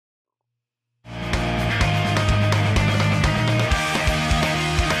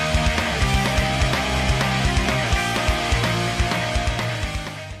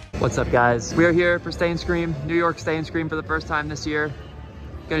What's up, guys? We're here for Stay and Scream, New York Stay and Scream for the first time this year.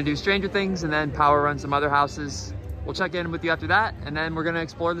 Gonna do Stranger Things and then power run some other houses. We'll check in with you after that, and then we're gonna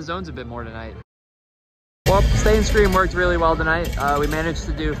explore the zones a bit more tonight. Well, Stay and Scream worked really well tonight. We managed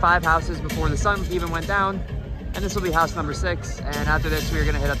to do 5 houses before the sun even went down, and this will be house number 6, and after this we're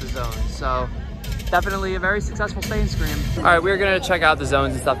gonna hit up the zones. So definitely a very successful Stay and Scream. All right, we're gonna check out the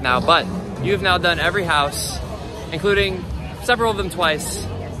zones and stuff now, but you've now done every house, including several of them twice.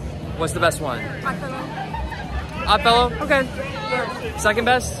 What's the best one? Oddfellow. Oddfellow? Okay. Yeah. Second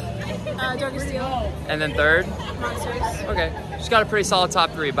best? Dark Steel. And then third? Monsters. Okay. She's got a pretty solid top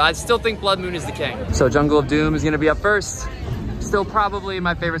 3, but I still think Blood Moon is the king. So Jungle of Doom is gonna be up first. Still probably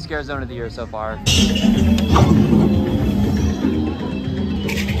my favorite scare zone of the year so far.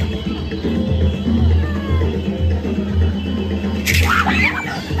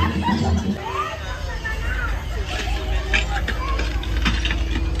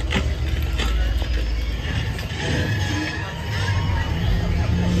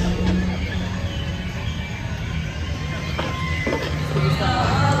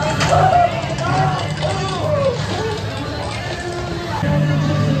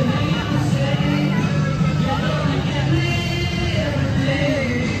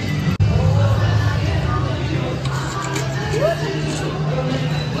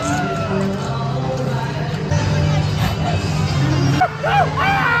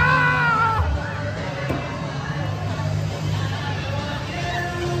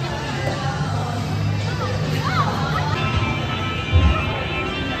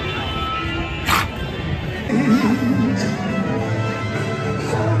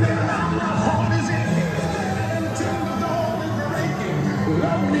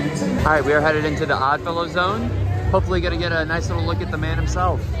 All right, we are headed into the Oddfellow zone. Hopefully gonna get a nice little look at the man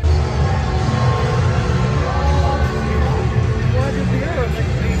himself.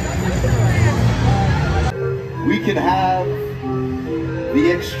 We can have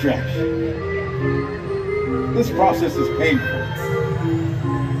the extraction. This process is painful.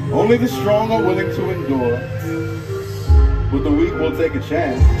 Only the strong are willing to endure, but the weak will take a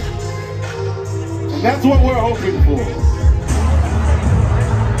chance. And that's what we're hoping for.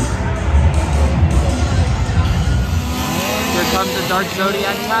 Here comes the Dark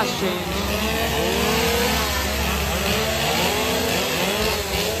Zodiac task change.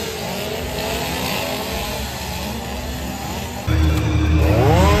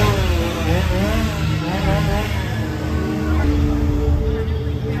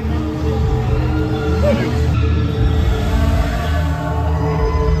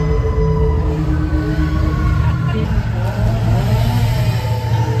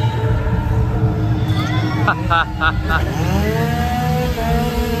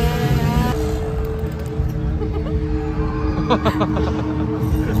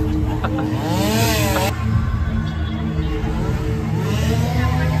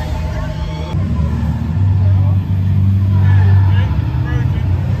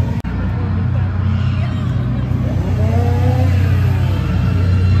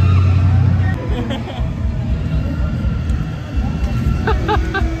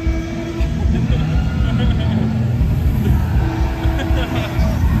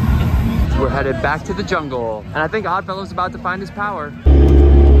 We're headed back to the jungle, and I think Oddfellow's about to find his power.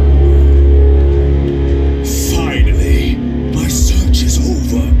 Finally, my search is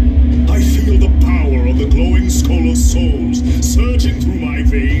over. I feel the power of the glowing skull of souls surging through my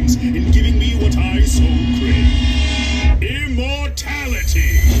veins and giving me what I so crave.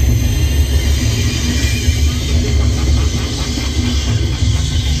 Immortality!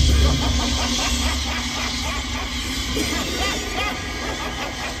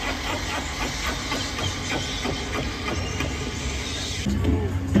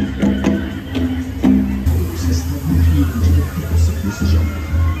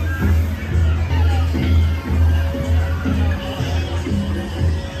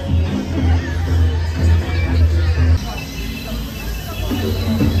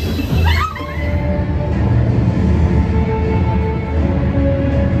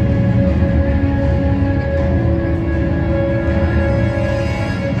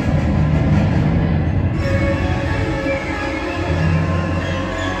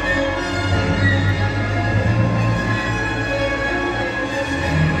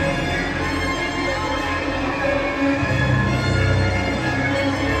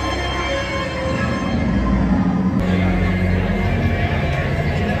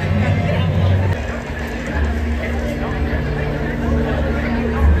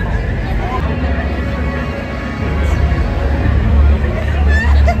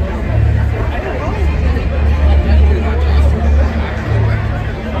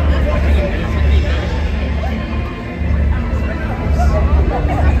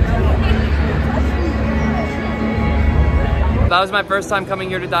 That was my first time coming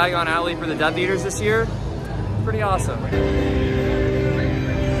here to Diagon Alley for the Death Eaters this year. Pretty awesome.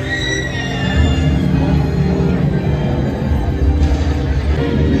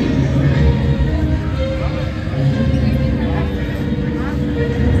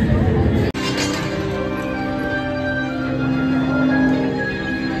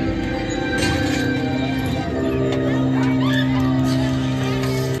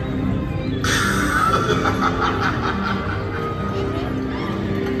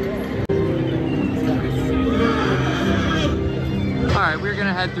 Alright, we're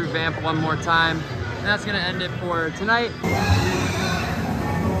gonna head through Vamp one more time, and that's gonna end it for tonight.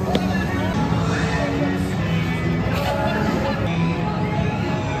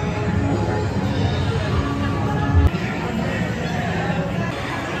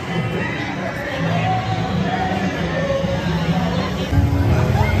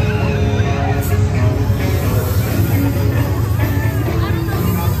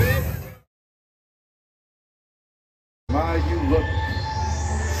 You look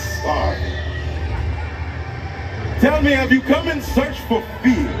starving. Tell me, have you come in search for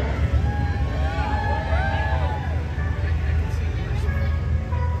fear?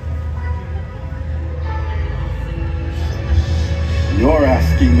 You're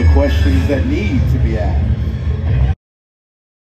asking the questions that need to be asked.